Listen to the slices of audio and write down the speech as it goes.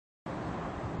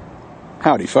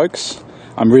Howdy folks,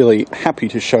 I'm really happy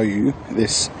to show you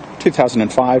this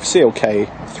 2005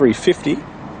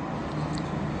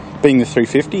 CLK350. Being the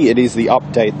 350, it is the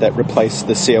update that replaced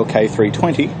the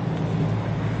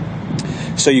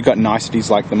CLK320. So you've got niceties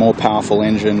like the more powerful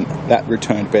engine that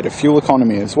returned better fuel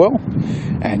economy as well,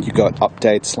 and you got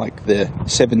updates like the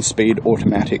 7-speed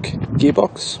automatic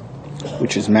gearbox,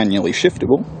 which is manually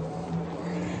shiftable,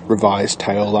 revised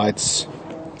tail lights,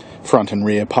 front and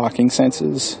rear parking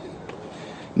sensors,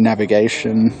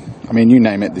 navigation. I mean, you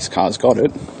name it, this car's got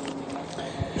it.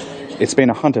 It's been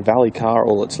a Hunter Valley car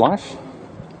all its life,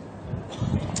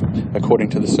 according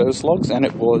to the service logs, and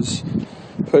it was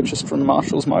purchased from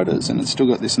Marshall's Motors, and it's still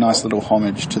got this nice little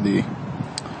homage to the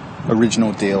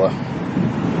original dealer.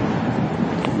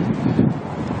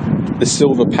 The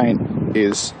silver paint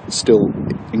is still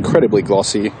incredibly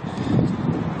glossy.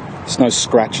 There's no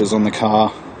scratches on the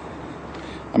car.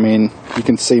 I mean, you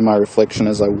can see my reflection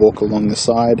as I walk along the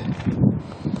side.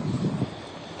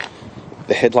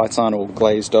 The headlights aren't all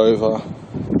glazed over.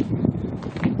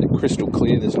 They're crystal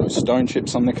clear, there's no stone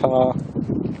chips on the car.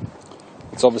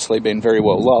 It's obviously been very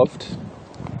well loved.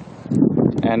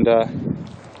 And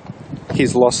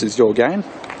his loss is your gain.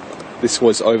 This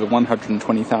was over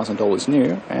 $120,000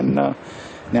 new, and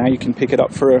now you can pick it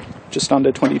up for just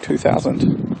under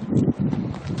 $22,000.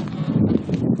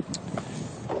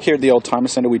 Here at the Oldtimer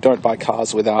Centre, we don't buy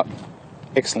cars without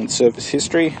excellent service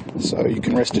history, so you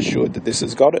can rest assured that this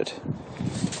has got it.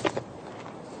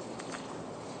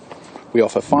 We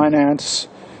offer finance,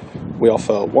 we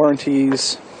offer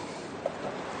warranties,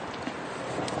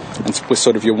 and we're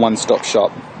sort of your one-stop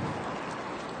shop.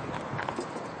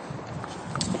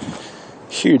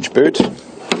 Huge boot.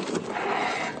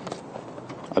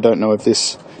 I don't know if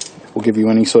this will give you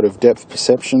any sort of depth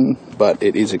perception, but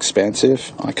it is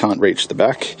expansive. I can't reach the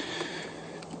back.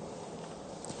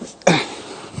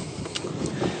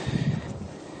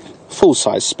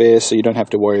 Full-size spare, so you don't have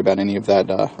to worry about any of that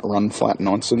run-flat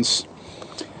nonsense.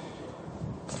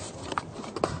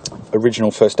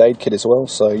 Original first aid kit as well,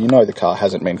 so you know the car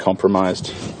hasn't been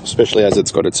compromised, especially as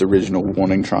it's got its original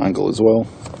warning triangle as well.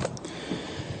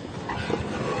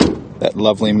 That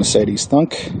lovely Mercedes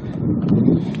thunk.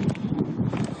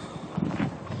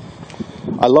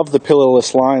 I love the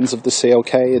pillarless lines of the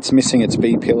CLK. It's missing its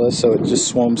B pillar, so it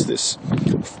just forms this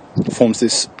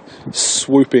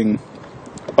swooping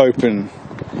open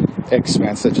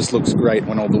expanse that just looks great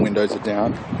when all the windows are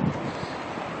down.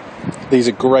 These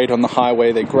are great on the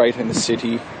highway, they're great in the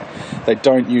city. They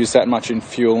don't use that much in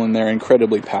fuel, and they're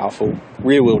incredibly powerful.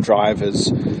 Rear-wheel drive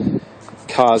as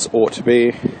cars ought to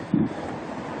be.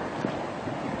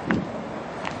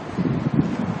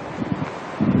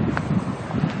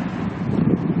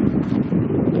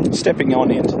 Stepping on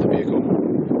into the vehicle,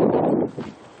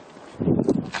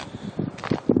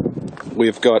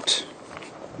 we've got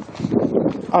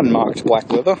unmarked black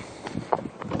leather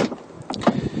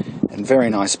and very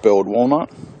nice burled walnut.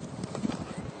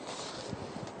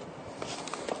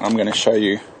 I'm going to show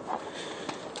you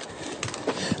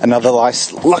another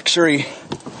nice luxury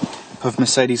of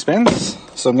Mercedes-Benz.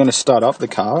 So I'm going to start up the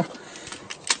car,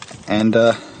 and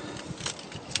I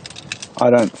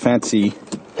don't fancy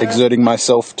exerting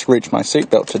myself to reach my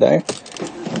seatbelt today,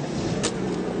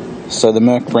 so the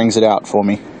Merc brings it out for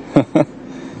me.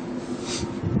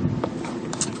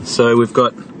 So we've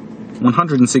got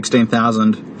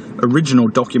 116,000 original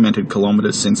documented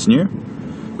kilometres since new,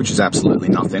 which is absolutely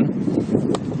nothing.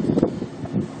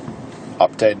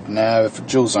 Updated nav,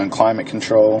 dual zone climate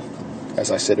control, as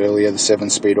I said earlier, the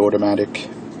 7-speed automatic.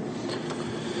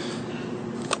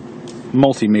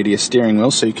 Multimedia steering wheel,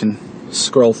 so you can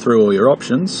scroll through all your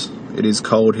options. It is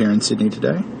cold here in Sydney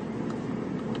today,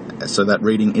 so that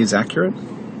reading is accurate.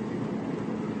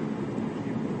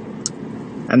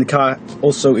 And the car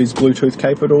also is Bluetooth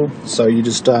capable, so you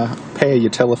just pair your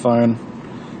telephone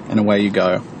and away you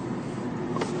go.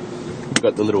 You've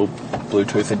got the little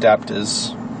Bluetooth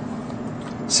adapters,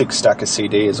 6-stacker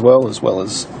CD as well as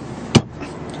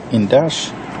in dash.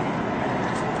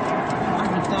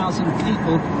 100,000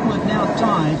 people who have now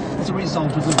died as a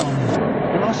result of the bombing.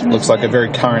 Looks like a very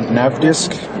current nav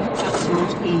disc.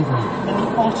 Absolute evil and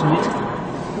the ultimate.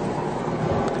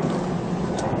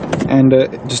 And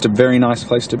just a very nice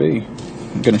place to be.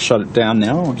 I'm going to shut it down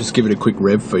now. I'll just give it a quick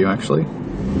rev for you actually.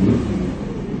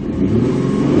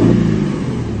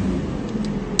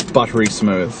 Buttery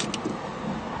smooth.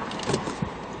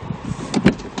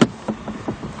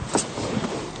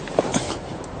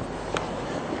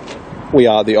 We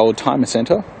are the Oldtimer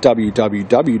Centre,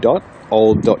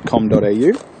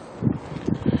 www.old.com.au,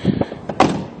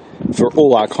 for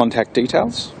all our contact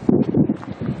details.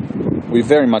 we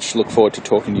very much look forward to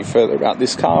talking to you further about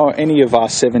this car or any of our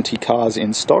 70 cars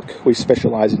in stock. We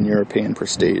specialise in European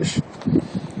prestige.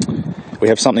 We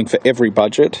have something for every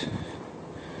budget.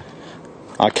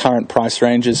 Our current price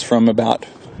range is from about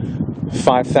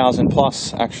 5,000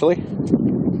 plus, actually,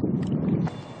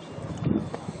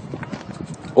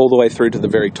 all the way through to the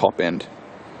very top end.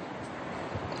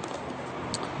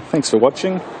 Thanks for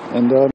watching, and